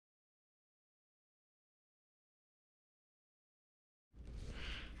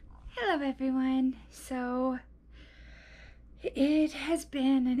Hello everyone. So it has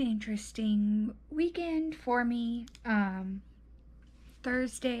been an interesting weekend for me.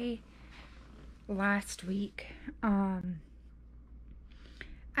 Thursday last week, I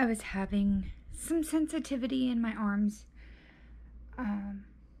was having some sensitivity in my arms, and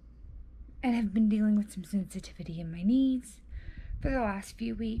have been dealing with some sensitivity in my knees for the last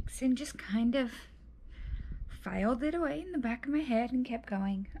few weeks, and just kind of filed it away in the back of my head and kept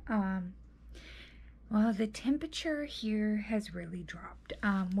going. Well, the temperature here has really dropped.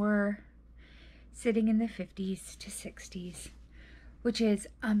 We're sitting in the 50s to 60s, which is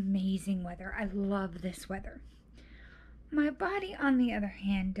amazing weather. I love this weather. My body, on the other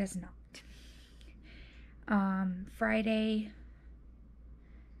hand, does not. Friday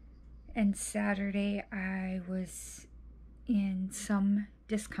and Saturday, I was in some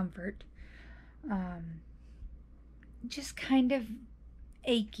discomfort. Just kind of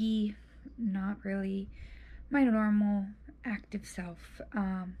achy, not really my normal active self.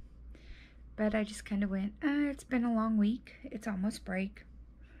 But I just kind of went, it's been a long week. It's almost break.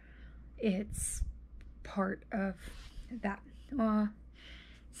 It's part of that. Well,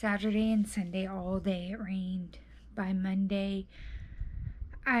 Saturday and Sunday all day it rained. By Monday,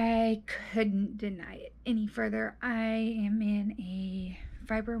 I couldn't deny it any further. I am in a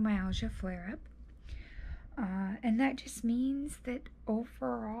fibromyalgia flare-up. And that just means that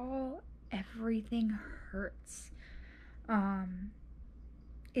overall everything hurts.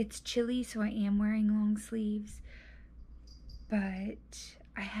 It's chilly, so I am wearing long sleeves, but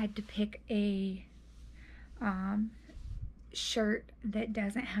I had to pick a shirt that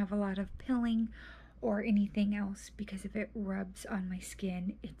doesn't have a lot of pilling or anything else, because if it rubs on my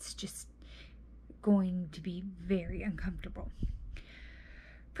skin, it's just going to be very uncomfortable.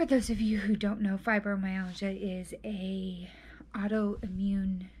 For those of you who don't know, fibromyalgia is a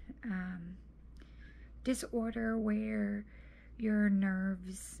autoimmune disorder where your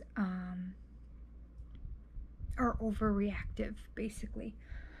nerves are overreactive, basically.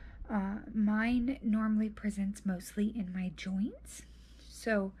 Mine normally presents mostly in my joints,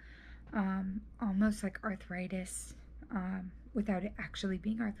 so almost like arthritis, without it actually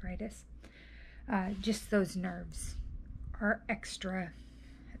being arthritis. Just those nerves are extra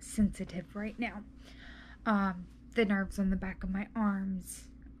sensitive right now. The nerves on the back of my arms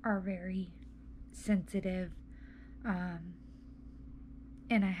are very sensitive, and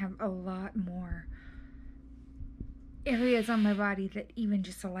I have a lot more areas on my body that even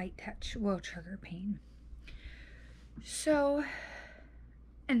just a light touch will trigger pain. So,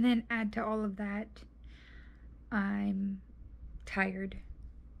 and then add to all of that, I'm tired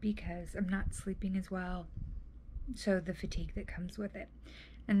because I'm not sleeping as well, so the fatigue that comes with it.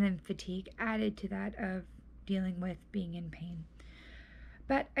 And then fatigue added to that of dealing with being in pain.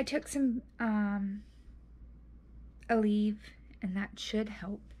 But I took some Aleve, and that should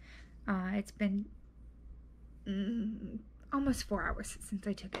help. It's been almost 4 hours since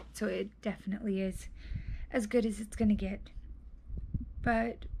I took it, so it definitely is as good as it's gonna get.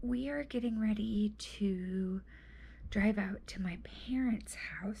 But we are getting ready to drive out to my parents'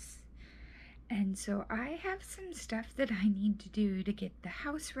 house. And so I have some stuff that I need to do to get the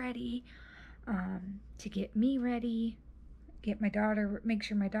house ready, to get me ready, get my daughter, make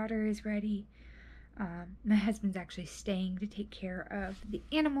sure my daughter is ready. My husband's actually staying to take care of the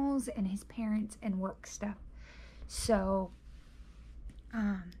animals and his parents and work stuff. So,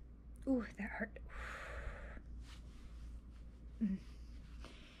 ooh, that hurt.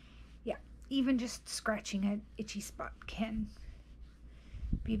 Yeah, even just scratching an itchy spot can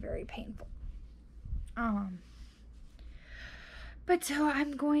be very painful. But so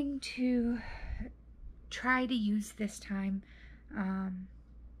I'm going to try to use this time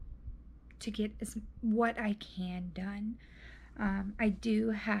to get what I can done. I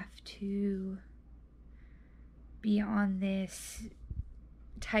do have to be on this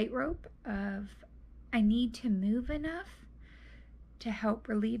tightrope of I need to move enough to help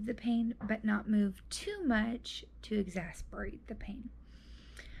relieve the pain, but not move too much to exasperate the pain.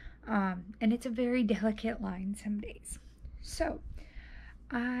 And it's a very delicate line some days. So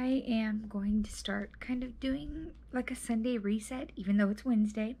I am going to start kind of doing like a Sunday reset, even though it's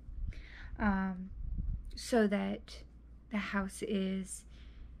Wednesday, so that the house is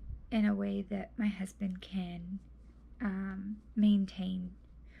in a way that my husband can maintain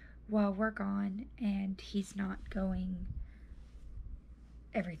while we're gone, and he's not going,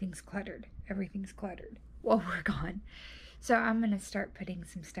 everything's cluttered while we're gone. So I'm going to start putting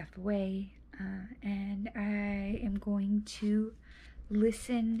some stuff away, and I am going to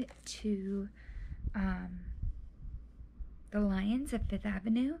listen to the Lions of Fifth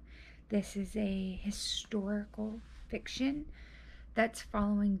Avenue. This is a historical fiction that's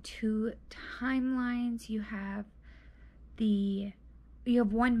following two timelines. You have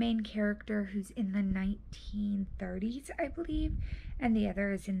one main character who's in the 1930s, I believe, and the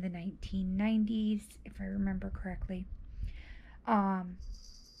other is in the 1990s, if I remember correctly. And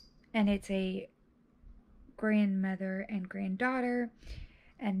it's a grandmother and granddaughter,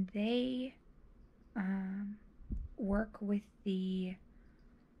 and they work with the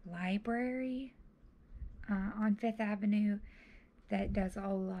library on Fifth Avenue that does a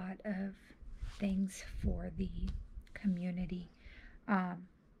lot of things for the community.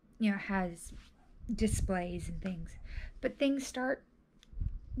 Has displays and things, but things start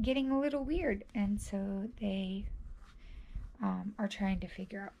getting a little weird, and so they are trying to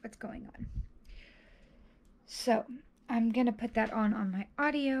figure out what's going on. So I'm gonna put that on my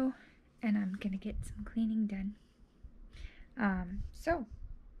audio, and I'm gonna get some cleaning done. So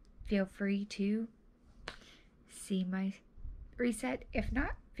feel free to see my reset. If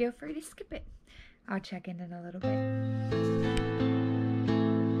not, feel free to skip it. I'll check in a little bit.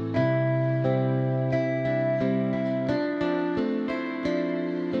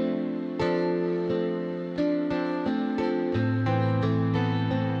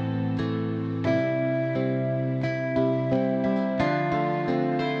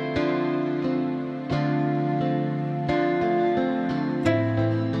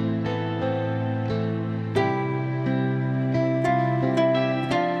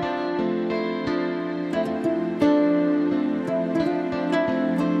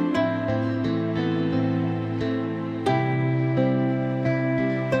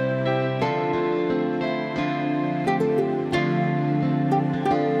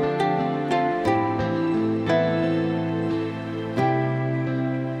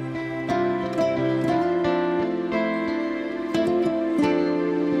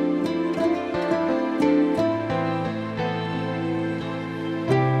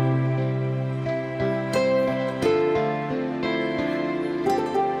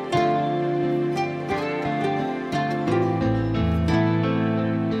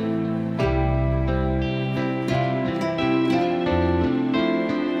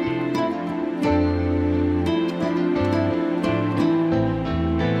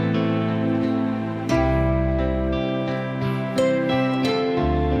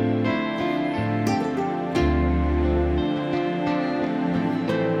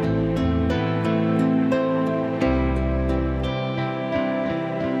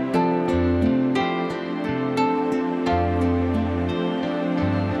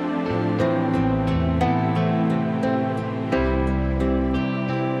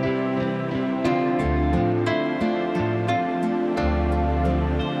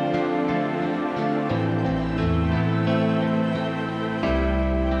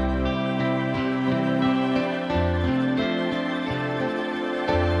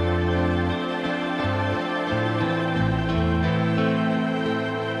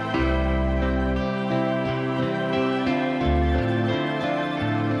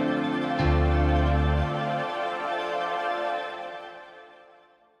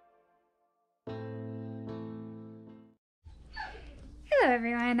 Hello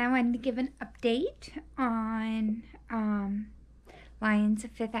everyone, I wanted to give an update on Lions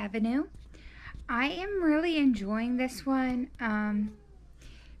of Fifth Avenue. I am really enjoying this one.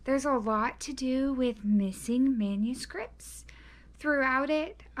 There's a lot to do with missing manuscripts throughout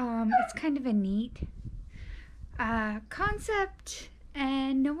it. It's kind of a neat concept,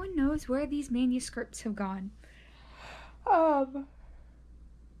 and no one knows where these manuscripts have gone. And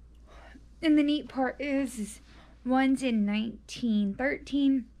the neat part is one's in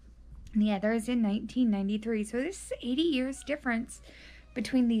 1913 and the other is in 1993. So this is 80 years difference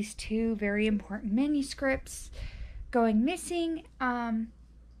between these two very important manuscripts going missing. But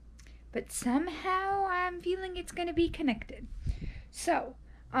somehow I'm feeling it's going to be connected. So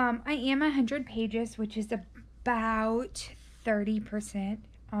I am 100 pages, which is about 30%,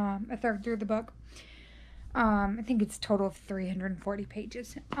 a third through the book. I think it's a total of 340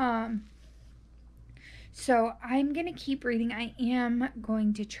 pages. So I'm going to keep reading. I am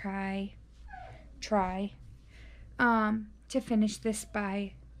going to try to finish this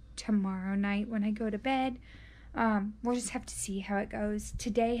by tomorrow night when I go to bed. We'll just have to see how it goes.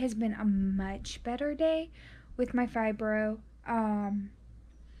 Today has been a much better day with my fibro.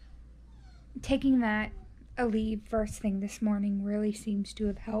 Taking that Aleve first thing this morning really seems to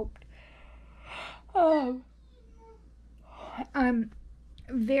have helped. I'm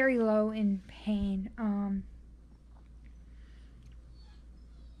very low in pain,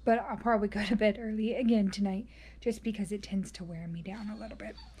 but I'll probably go to bed early again tonight just because it tends to wear me down a little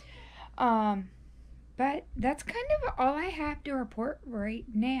bit. But that's kind of all I have to report right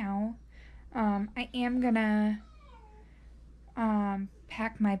now. I am gonna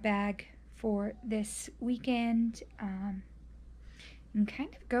pack my bag for this weekend and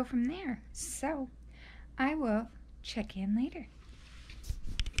kind of go from there. So I will check in later.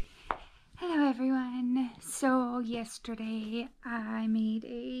 Hello everyone. So yesterday I made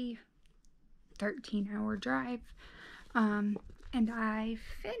a 13-hour drive and I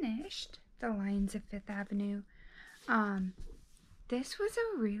finished The Lions of Fifth Avenue. This was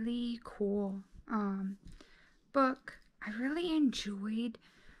a really cool book. I really enjoyed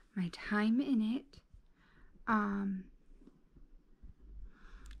my time in it. And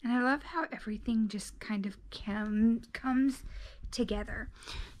I love how everything just kind of comes together.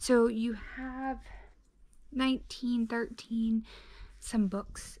 So you have 1913, some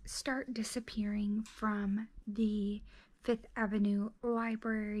books start disappearing from the Fifth Avenue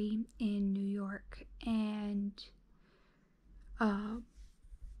Library in New York, and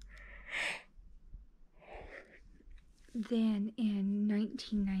then in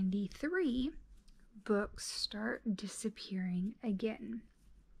 1993, books start disappearing again.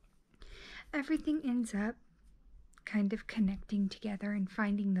 Everything ends up kind of connecting together, and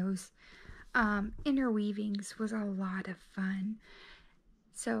finding those interweavings was a lot of fun.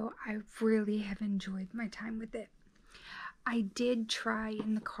 So I really have enjoyed my time with it. I did try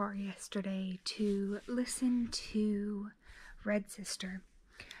in the car yesterday to listen to Red Sister,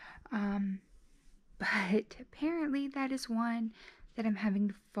 but apparently that is one that I'm having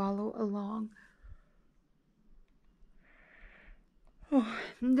to follow along.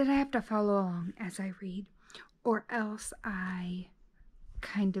 That I have to follow along as I read, or else I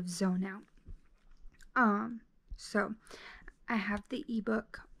kind of zone out. So I have the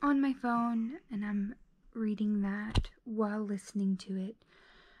ebook on my phone and I'm reading that while listening to it.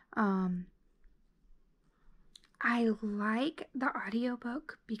 I like the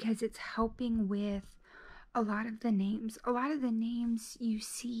audiobook because it's helping with a lot of the names. A lot of the names you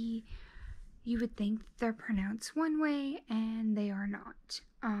see, you would think they're pronounced one way and they are not.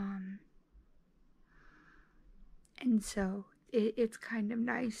 And so it's kind of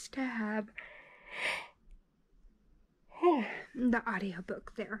nice to have the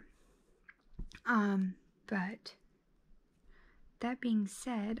audiobook there. But that being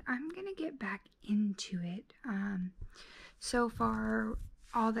said, I'm gonna get back into it. So far,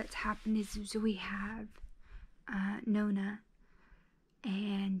 all that's happened is we have Nona,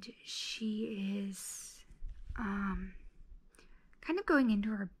 and she is kind of going into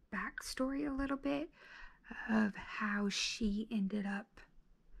her backstory a little bit of how she ended up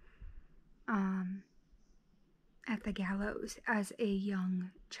at the gallows as a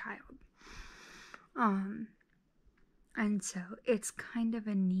young child. And so it's kind of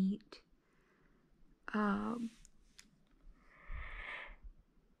a neat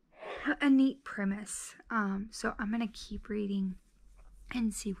premise. So I'm gonna keep reading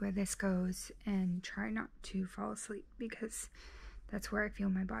and see where this goes and try not to fall asleep, because that's where I feel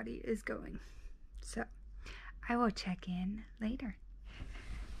my body is going. So I will check in later.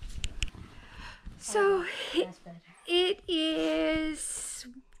 So it is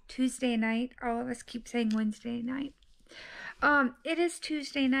Tuesday night. All of us keep saying Wednesday night. It is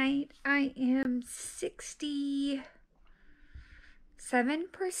Tuesday night. I am 67%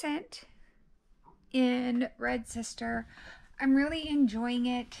 in Red Sister. I'm really enjoying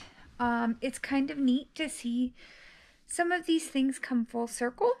it. It's kind of neat to see some of these things come full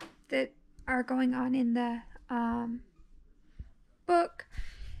circle that are going on in the book.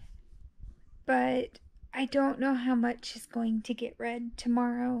 But I don't know how much is going to get read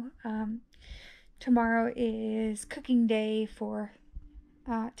tomorrow. Tomorrow is cooking day for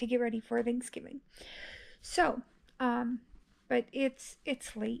to get ready for Thanksgiving. So, but it's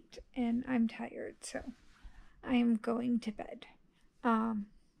late and I'm tired, so I'm going to bed.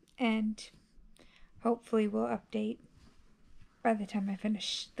 And hopefully we'll update by the time I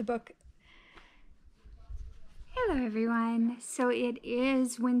finish the book. Hello everyone. So it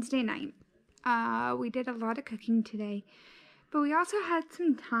is Wednesday night. We did a lot of cooking today, but we also had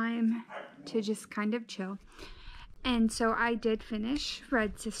some time to just kind of chill. And so I did finish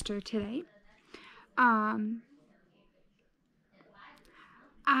Red Sister today. I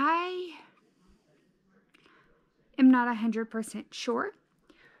am not 100% sure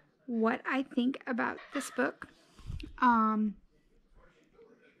what I think about this book.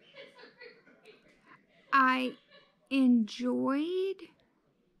 I enjoyed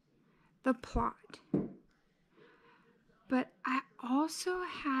the plot, but I also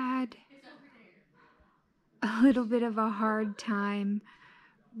had a little bit of a hard time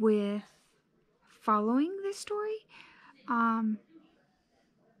with following this story.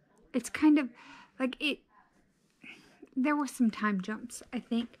 It's kind of like there were some time jumps, I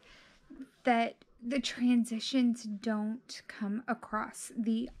think, that the transitions don't come across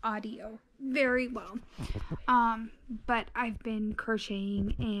the audio very well. But I've been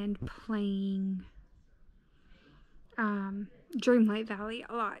crocheting and playing Dreamlight Valley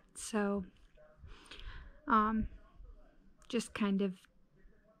a lot, so just kind of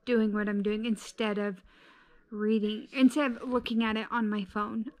doing what I'm doing instead of looking at it on my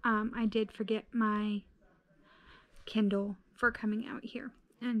phone. I did forget my Kindle for coming out here,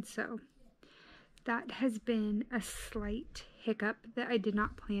 and so that has been a slight hiccup that I did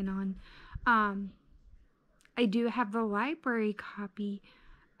not plan on. I do have the library copy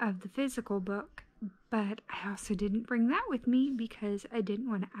of the physical book, but I also didn't bring that with me because I didn't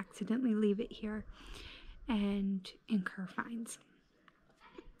want to accidentally leave it here and incur fines.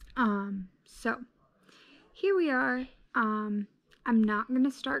 So here we are. I'm not going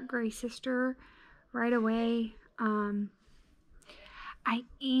to start Grey Sister right away. I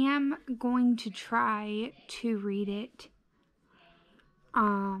am going to try to read it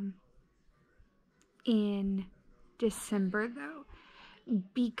in December, though,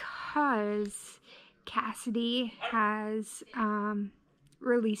 because Cassidy has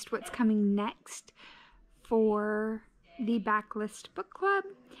released what's coming next for the Backlist Book Club,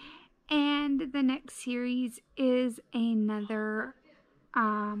 and the next series is another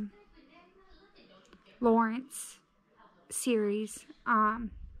Lawrence series,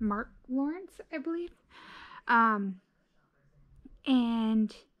 Mark Lawrence, I believe, and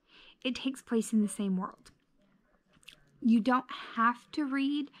it takes place in the same world. You don't have to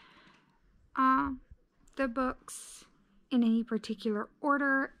read the books in any particular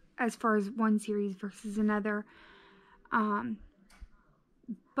order as far as one series versus another,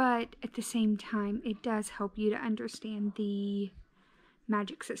 but at the same time, it does help you to understand the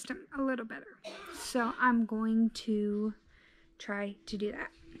magic system a little better. So I'm going to try to do that.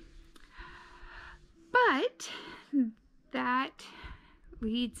 But that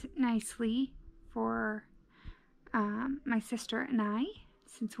leads nicely for my sister and I,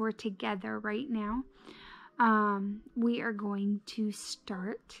 since we're together right now. We are going to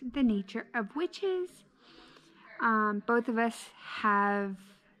start The Nature of Witches. Both of us have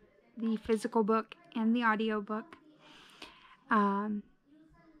the physical book and the audio book.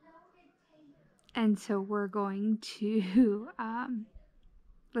 And so we're going to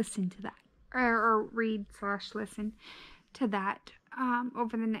listen to that, or read/listen to that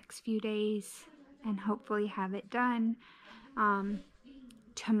over the next few days, and hopefully have it done.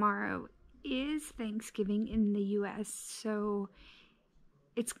 Tomorrow is Thanksgiving in the U.S., so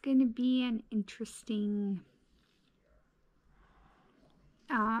it's going to be an interesting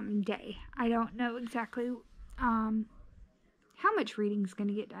day. I don't know exactly how much reading is going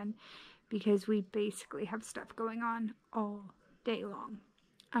to get done, because we basically have stuff going on all day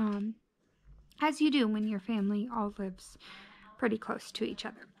long. As you do when your family all lives pretty close to each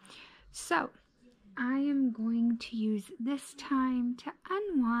other. So, I am going to use this time to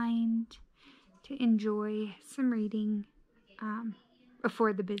unwind, to enjoy some reading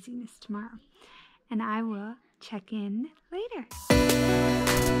before the busyness tomorrow. And I will check in later.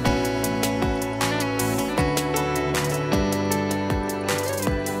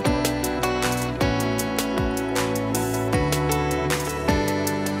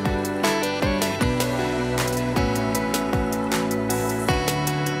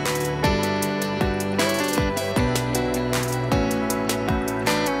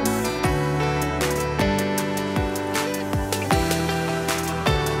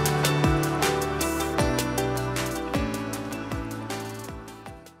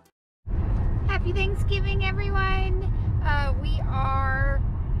 Happy Thanksgiving, everyone. We are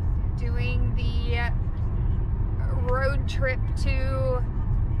doing the road trip to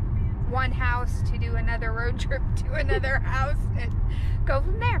one house to do another road trip to another house and go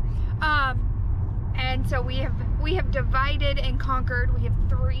from there. And so we have divided and conquered. We have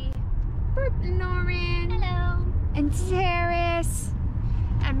 3. Lauren. Hello. And Saris.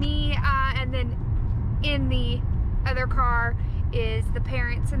 And me. And then in the other car is the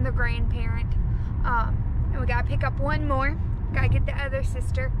parents and the grandparent. And we gotta pick up one more. Gotta get the other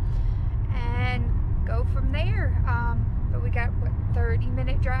sister and go from there. But we got, what,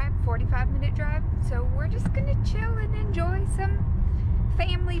 30-minute drive, 45-minute drive. So we're just gonna chill and enjoy some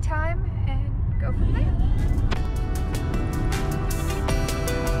family time and go from there.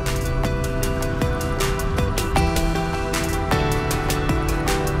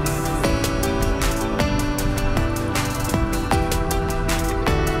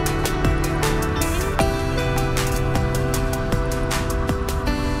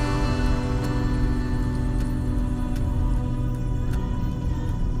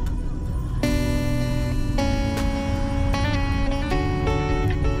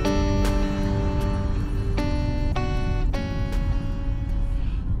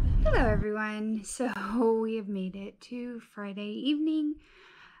 everyone. So we have made it to Friday evening.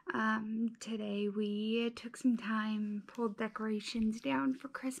 Today we took some time, pulled decorations down for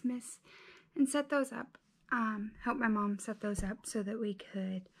Christmas and set those up. Helped my mom set those up so that we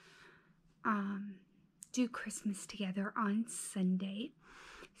could do Christmas together on Sunday,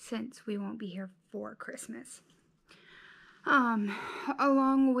 since we won't be here for Christmas.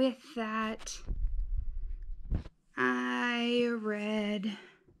 Along with that,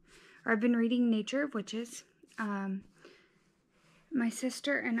 I've been reading Nature of Witches. My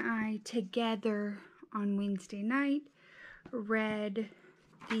sister and I together on Wednesday night read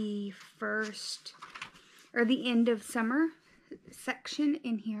the end of summer section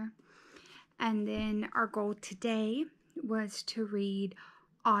in here. And then our goal today was to read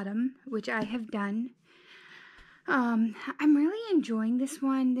Autumn, which I have done. I'm really enjoying this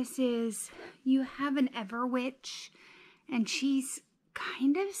one. You have an Everwitch, and she's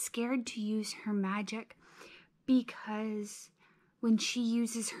kind of scared to use her magic because when she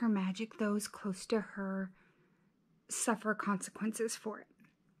uses her magic, those close to her suffer consequences for it.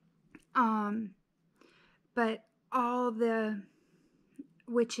 But all the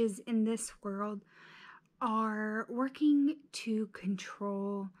witches in this world are working to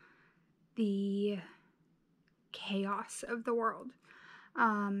control the chaos of the world.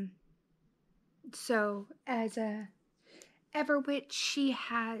 So as a Everwitch,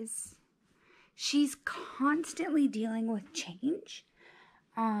 she's constantly dealing with change.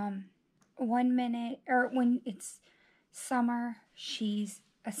 1 minute, or when it's summer, she's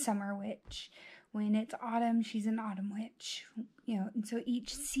a summer witch. When it's autumn, she's an autumn witch. And so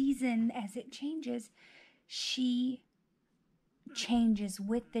each season, as it changes, she changes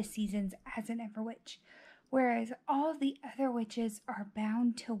with the seasons as an Everwitch. Whereas all the other witches are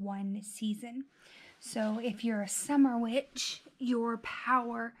bound to one season. So if you're a summer witch, your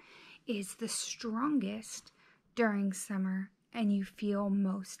power is the strongest during summer and you feel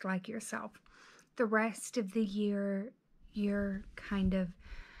most like yourself. The rest of the year, you're kind of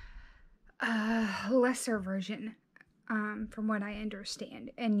a lesser version, from what I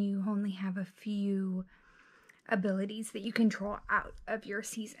understand, and you only have a few abilities that you control out of your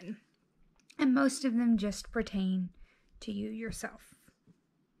season. And most of them just pertain to you yourself,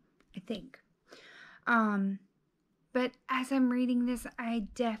 I think. But as I'm reading this, I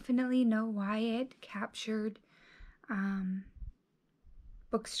definitely know why it captured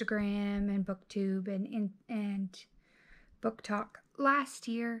Bookstagram and BookTube and Book Talk last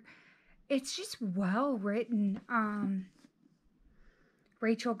year. It's just well written.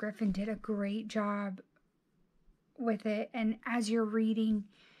 Rachel Griffin did a great job with it, and as you're reading,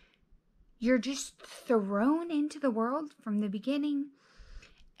 you're just thrown into the world from the beginning,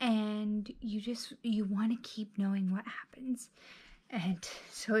 and you want to keep knowing what happens. And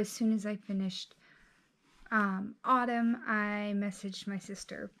so as soon as I finished Autumn, I messaged my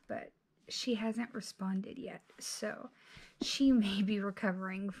sister, but she hasn't responded yet, so she may be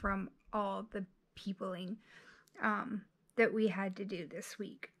recovering from all the peopling that we had to do this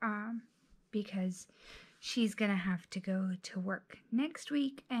week, because she's gonna have to go to work next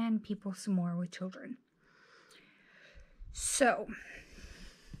week and people some more with children. So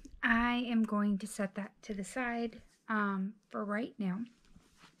I am going to set that to the side for right now,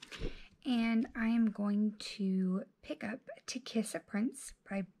 and I am going to pick up To Kiss a Prince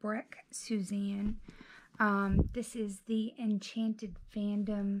by Breck Suzanne. This is the Enchanted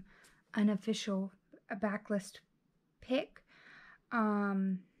Fandom unofficial backlist pick.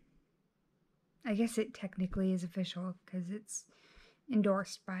 I guess it technically is official because it's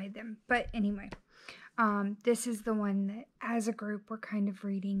endorsed by them. But anyway, this is the one that as a group we're kind of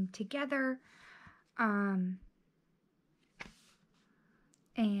reading together. And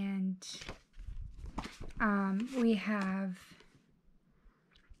we have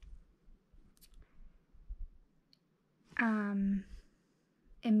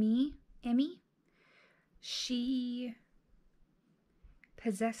Emmy. She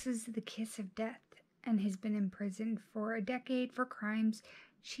possesses the kiss of death and has been imprisoned for a decade for crimes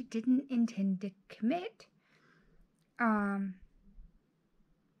she didn't intend to commit, and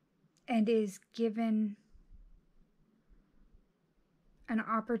is given an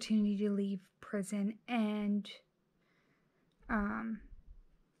opportunity to leave prison and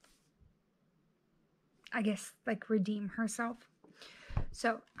I guess redeem herself.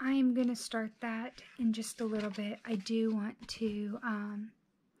 So I'm gonna start that in just a little bit. I do want to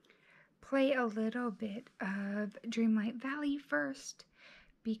play a little bit of Dreamlight Valley first,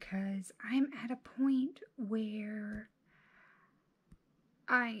 because I'm at a point where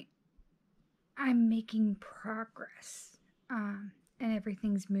I'm making progress. and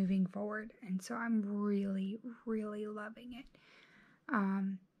everything's moving forward. And so I'm really, really loving it.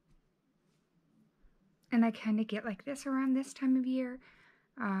 And I kind of get like this around this time of year,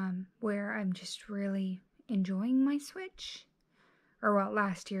 where I'm just really enjoying my Switch. Or well,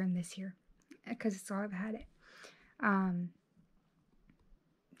 last year and this year, because it's all I've had it.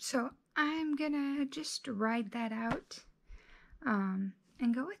 So I'm gonna just ride that out, and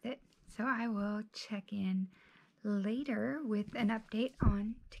go with it. So I will check in later with an update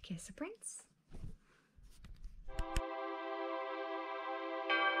on To Kiss a Prince.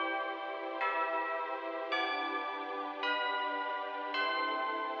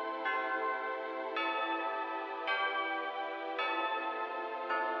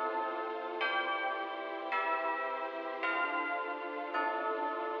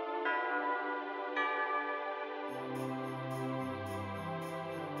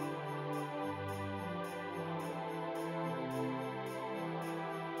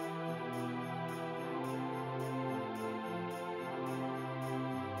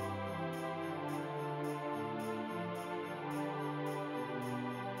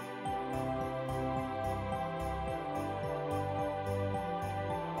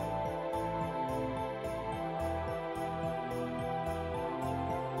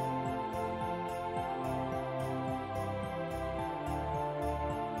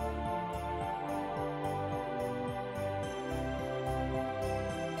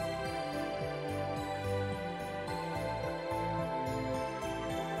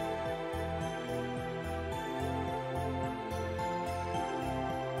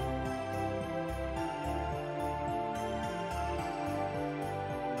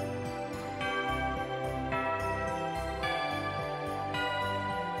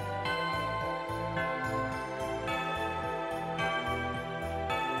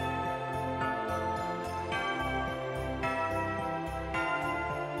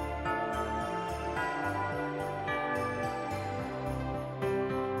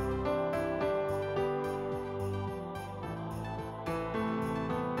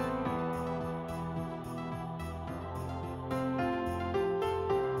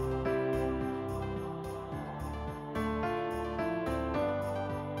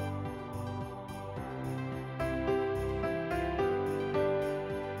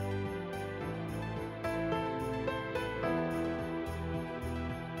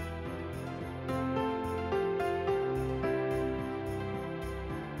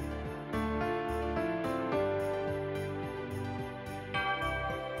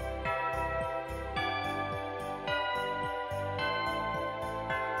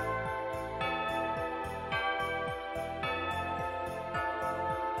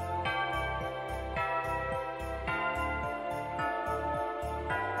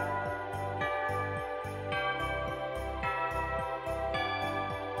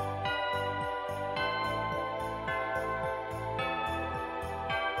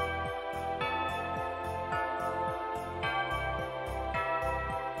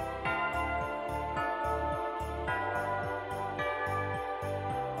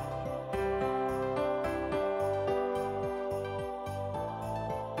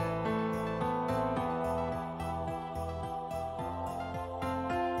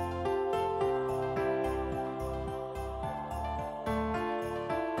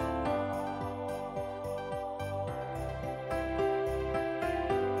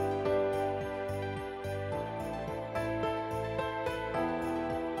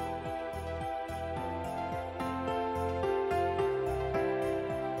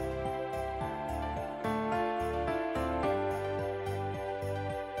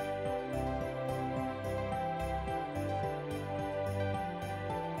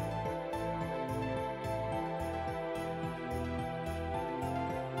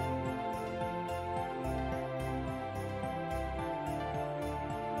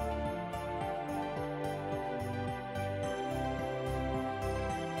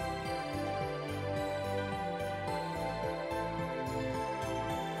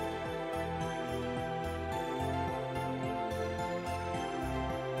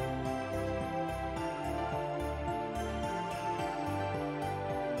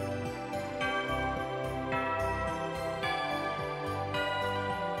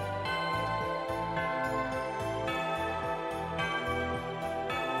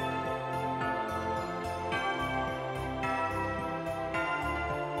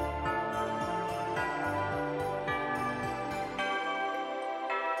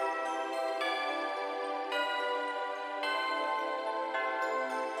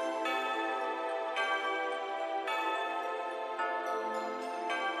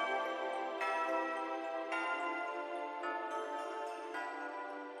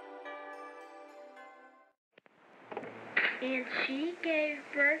 and she gave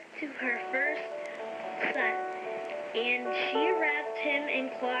birth to her first son. And she wrapped him in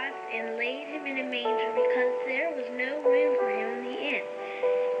cloths and laid him in a manger because there was no room for him in the inn.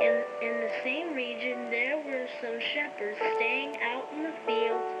 In the same region there were some shepherds staying out in the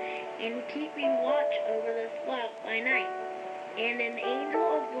fields and keeping watch over the flock by night. And an angel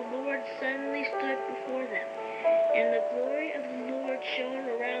of the Lord suddenly stood before them, and the glory of the Lord shone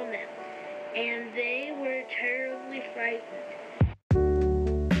around them, and they were terribly frightened.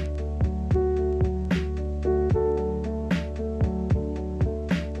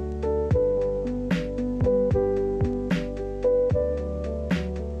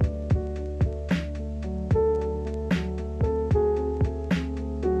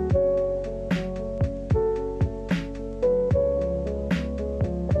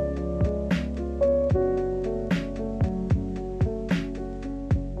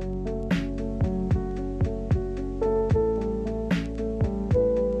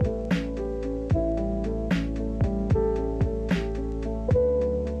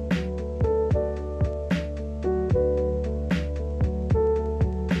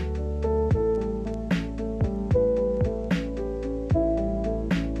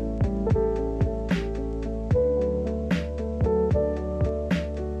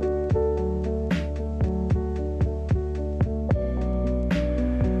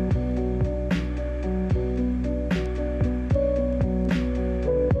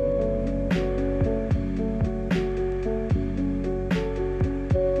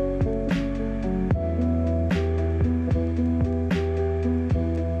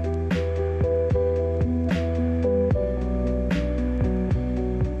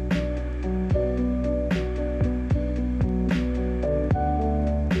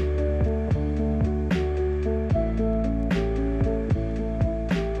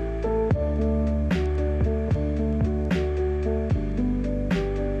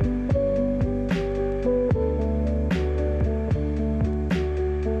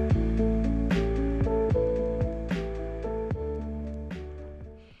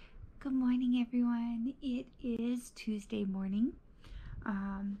 Good morning, everyone. It is Tuesday morning,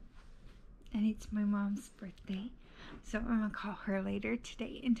 and it's my mom's birthday, so I'm gonna call her later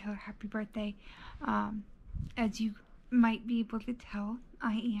today and tell her happy birthday. As you might be able to tell,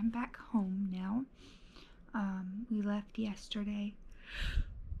 I am back home now. We left yesterday.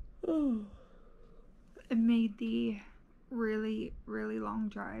 Oh, I made the really long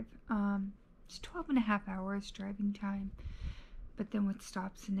drive. It's 12.5 hours driving time, but then with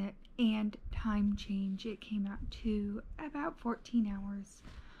stops in it and time change, it came out to about 14 hours.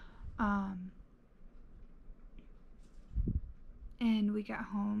 And we got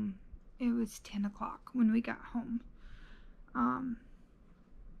home, it was 10 o'clock when we got home.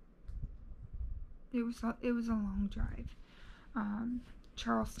 It was a long drive.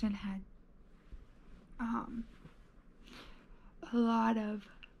 Charleston had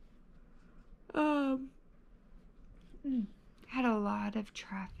a lot of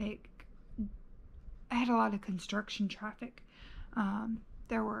traffic. I had a lot of construction traffic.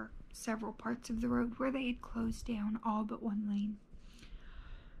 There were several parts of the road where they had closed down all but one lane.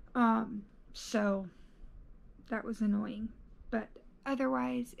 So that was annoying, but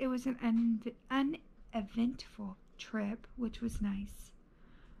otherwise it was an uneventful trip, which was nice.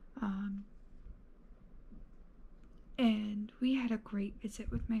 And we had a great visit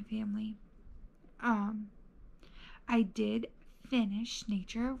with my family. I did finish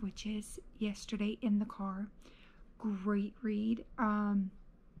Nature of Witches yesterday in the car. Great read.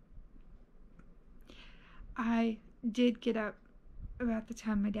 I did get up about the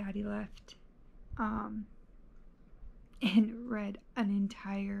time my daddy left, and read an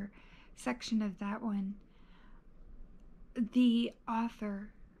entire section of that one. The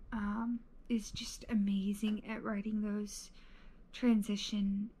author is just amazing at writing those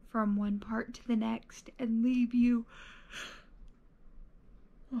transition from one part to the next and leave you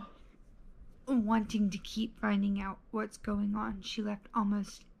wanting to keep finding out what's going on. She left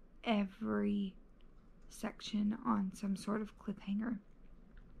almost every section on some sort of cliffhanger.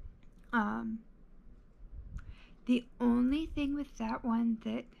 The only thing with that one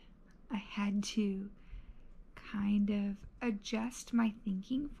that I had to kind of adjust my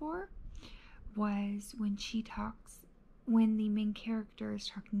thinking for was when the main character is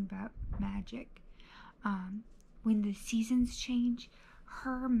talking about magic. When the seasons change,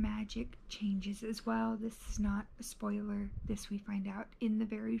 her magic changes as well. This is not a spoiler. This we find out in the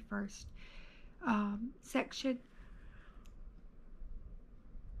very first section.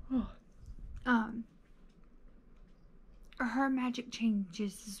 Her magic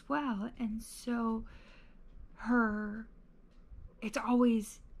changes as well, and so her it's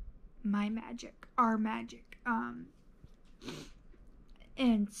always my magic, our magic.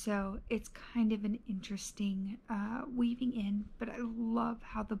 And so it's kind of an interesting weaving in, but I love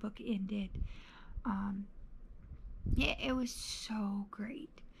how the book ended. Yeah, it was so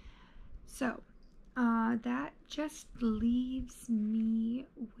great. So that just leaves me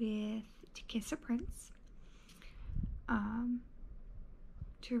with To Kiss a Prince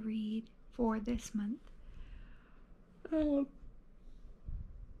to read for this month.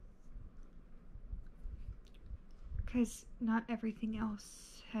 Because not everything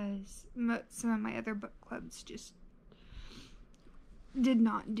else has, some of my other book clubs just did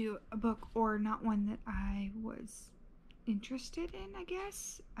not do a book, or not one that I was interested in, I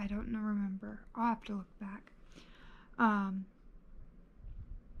guess. I don't remember. I'll have to look back.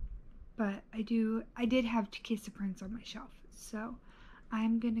 But I did have To Kiss a Prince on my shelf, so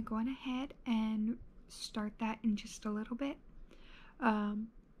I'm gonna go on ahead and start that in just a little bit.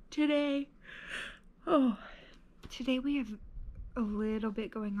 Today we have a little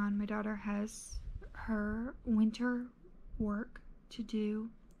bit going on. My daughter has her winter work to do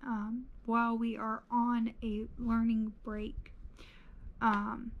while we are on a learning break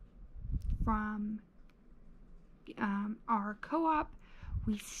from our co-op.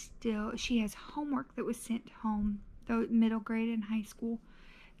 She has homework that was sent home. The middle grade and high school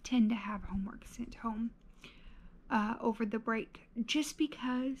tend to have homework sent home over the break, just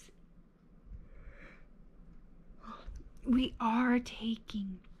because we are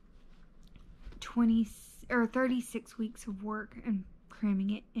taking 36 weeks of work and cramming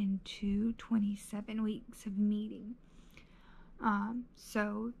it into 27 weeks of meeting.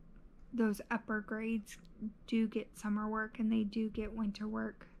 So those upper grades do get summer work and they do get winter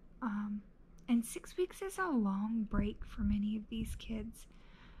work. And 6 weeks is a long break for many of these kids.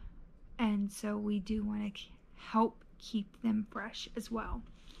 And so we do want to help keep them fresh as well.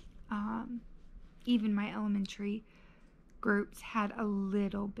 Even my elementary groups had a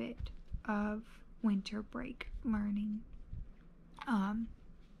little bit of winter break learning.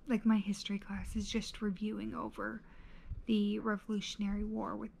 Like my history class is just reviewing over the Revolutionary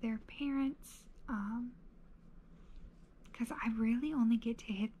War with their parents, because I really only get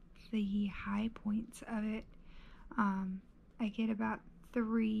to hit the high points of it. I get about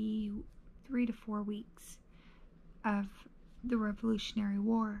 3 to 4 weeks of the Revolutionary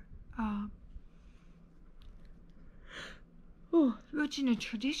War, which in a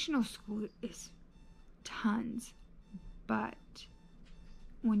traditional school is tons, but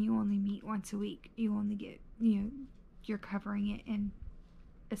when you only meet once a week, you only get, you're covering it in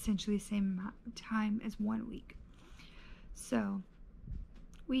essentially the same amount of time as 1 week. So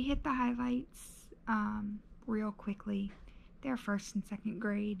we hit the highlights real quickly. They're first and second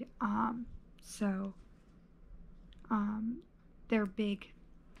grade, so their big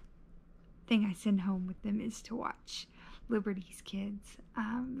thing I send home with them is to watch Liberty's Kids,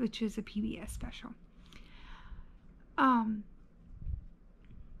 which is a PBS special.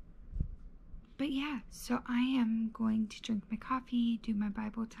 But yeah, so I am going to drink my coffee, do my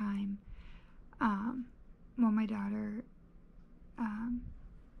Bible time, while my daughter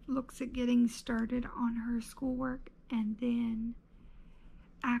looks at getting started on her schoolwork, and then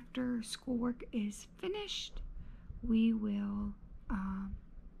after schoolwork is finished, we will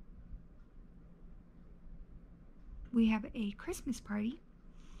we have a Christmas party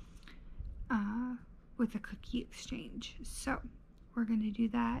with a cookie exchange. So we're going to do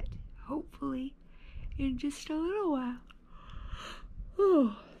that hopefully in just a little while.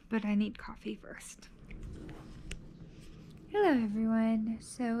 But I need coffee first. Hello everyone.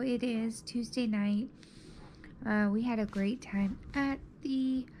 So it is Tuesday night. We had a great time at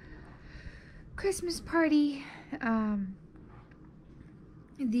the Christmas party.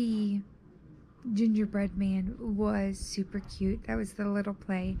 The gingerbread man was super cute. That was the little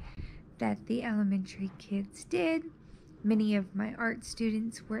play that the elementary kids did. Many of my art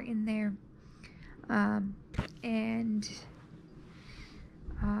students were in there. And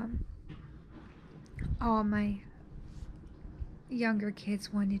all my younger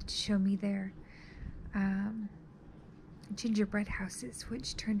kids wanted to show me their gingerbread houses,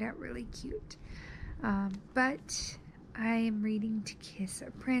 which turned out really cute. But I am reading To Kiss a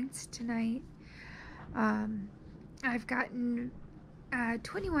Prince tonight. I've gotten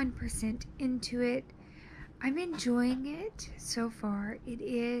 21% into it. I'm enjoying it so far. It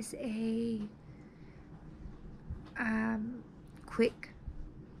is a quick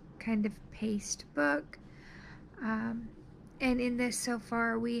kind of paced book. And in this so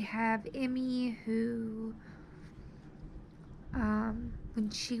far we have Emmy, who when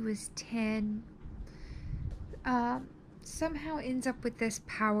she was 10, somehow ends up with this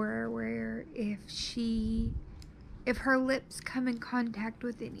power where if her lips come in contact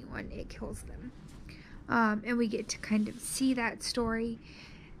with anyone, it kills them. And we get to kind of see that story.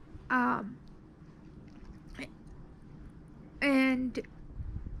 And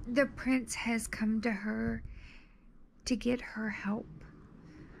the prince has come to her to get her help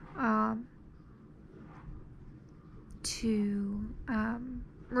to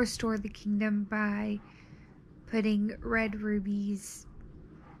restore the kingdom by putting Red Ruby's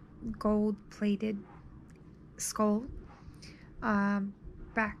gold-plated skull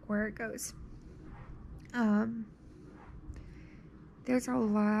back where it goes. There's a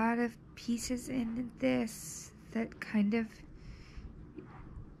lot of pieces in this that kind of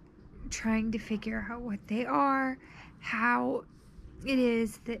trying to figure out what they are, how it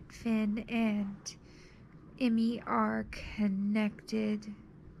is that Finn and Emmy are connected.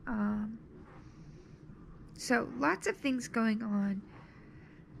 So lots of things going on.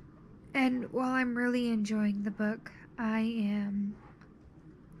 And while I'm really enjoying the book, I am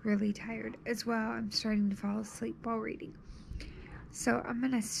really tired as well. I'm starting to fall asleep while reading. So I'm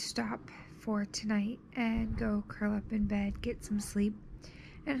going to stop for tonight and go curl up in bed, get some sleep,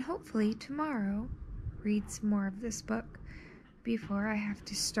 and hopefully tomorrow read some more of this book before I have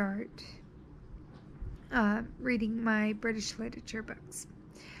to start reading my British literature books.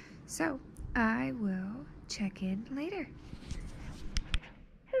 So I will check in later.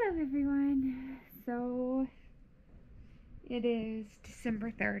 Hello everyone. So it is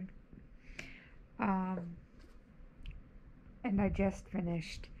December 3rd. And I just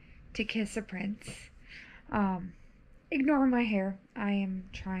finished To Kiss a Prince. Ignore my hair. I am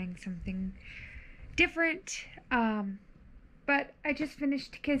trying something different. But I just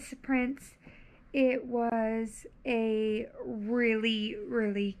finished To Kiss a Prince. It was a really,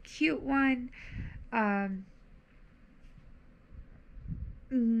 really cute one.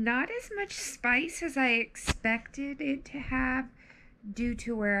 Not as much spice as I expected it to have due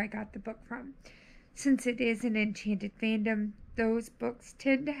to where I got the book from. Since it is an Enchanted fandom, those books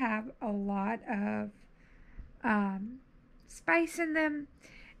tend to have a lot of spice in them.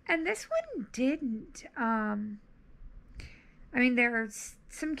 And this one didn't. I mean, there's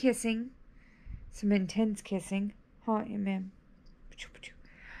some kissing. Some intense kissing. Oh, amen.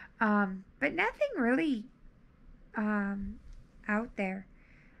 But nothing really out there.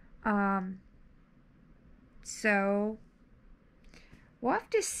 So we'll have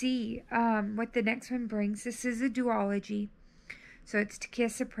to see what the next one brings. This is a duology. So it's To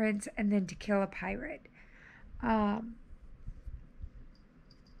Kiss a Prince and then To Kill a Pirate.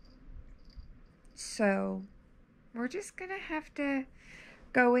 So we're just gonna have to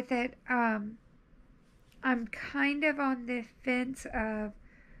go with it. I'm kind of on the fence of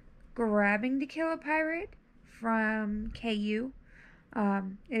grabbing To Kill a Pirate from KU.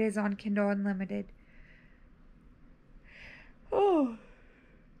 It is on Kindle Unlimited. Oh.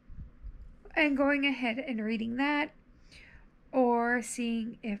 And going ahead and reading that, or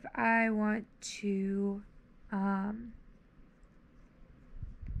seeing if I want to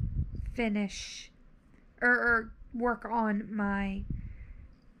finish or work on my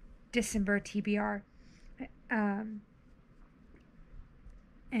December TBR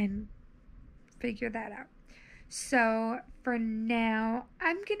and figure that out. So for now,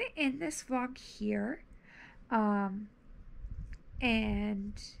 I'm gonna end this vlog here,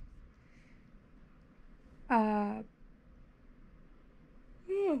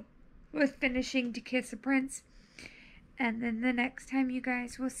 with finishing To Kiss a Prince, and then the next time you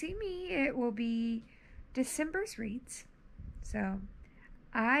guys will see me, it will be December's reads. So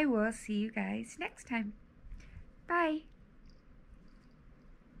I will see you guys next time.